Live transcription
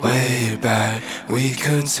way back. We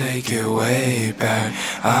could take it way back.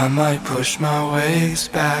 I might push my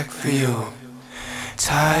waist back for you.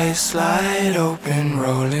 Tie, slide, open,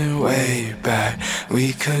 rolling way back.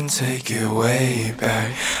 We could take it way back.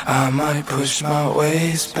 I might push my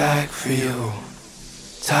waist back for you.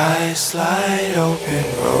 Tie, slide, open,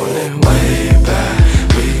 rolling way back.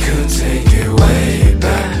 We could take it way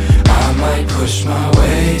back. I might push my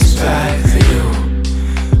waist back for you.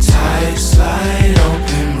 Tie, slide,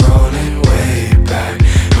 open, rolling way back.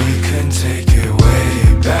 We could take it way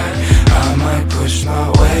back. I might push my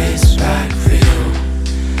waist back for you.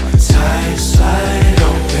 Tie, slide,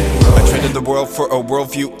 open, rolling. I traded the world for a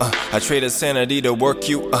worldview. I traded sanity to work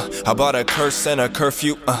you. I bought a curse and a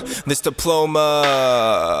curfew. This diploma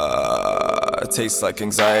tastes like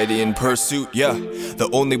anxiety in pursuit. Yeah, the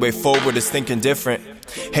only way forward is thinking different.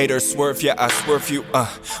 Haters swerve, yeah, I swerve you.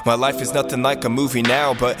 My life is nothing like a movie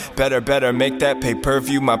now, but better make that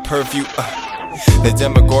pay-per-view my purview. The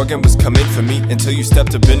Demogorgon was coming for me until you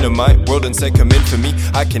stepped up into my world and said come in for me.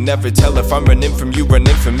 I can never tell if I'm running from you,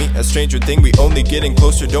 running from me. A stranger thing, we only getting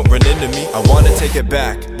closer, don't run into me. I wanna take it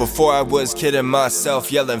back. Before I was kidding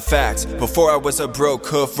myself, yelling facts. Before I was a broke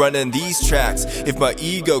hoof running these tracks. If my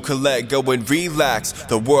ego could let go and relax,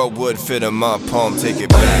 the world would fit in my palm. Take it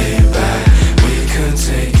back. Way back. We could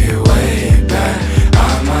take it way back.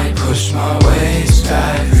 I might push my waist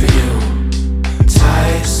back for you.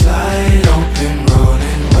 Tie, slide, open,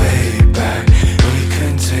 rolling way back. We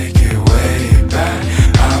can take it way back.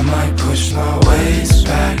 I might push my waist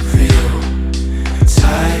back for you.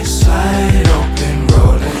 Tie, slide, open,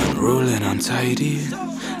 rolling. Ruling untidy.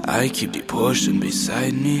 I keep the portion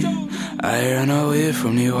beside me. I run away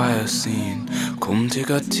from the wild scene. Come take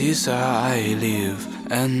a teaser, I leave.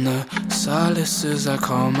 And the solaces I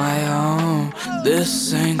call my own.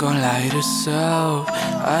 This ain't gon' light itself.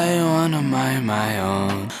 I wanna mind my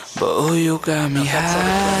own. But oh, you got me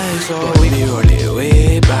high. So we be rolling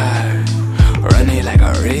way back. Run it like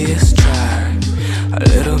a racetrack. A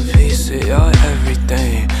little piece of your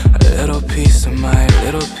everything. A little piece of mine,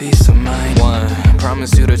 little piece of mine. One,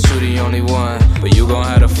 promise you that you the only one. But you gon'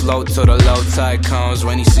 have to float till the low tide comes.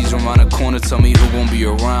 Rainy season around the corner, tell me who gon' be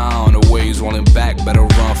around. The waves rolling back, better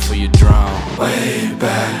run for you drown. Way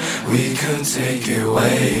back, we could take it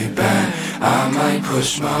way back. I might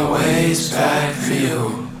push my waist back for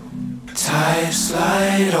you. Tie,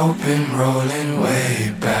 slide, open, rolling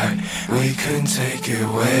way back. We could take it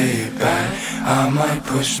way back. I might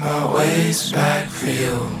push my waist back for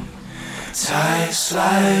you. Tie,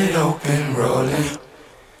 slide, open, rolling.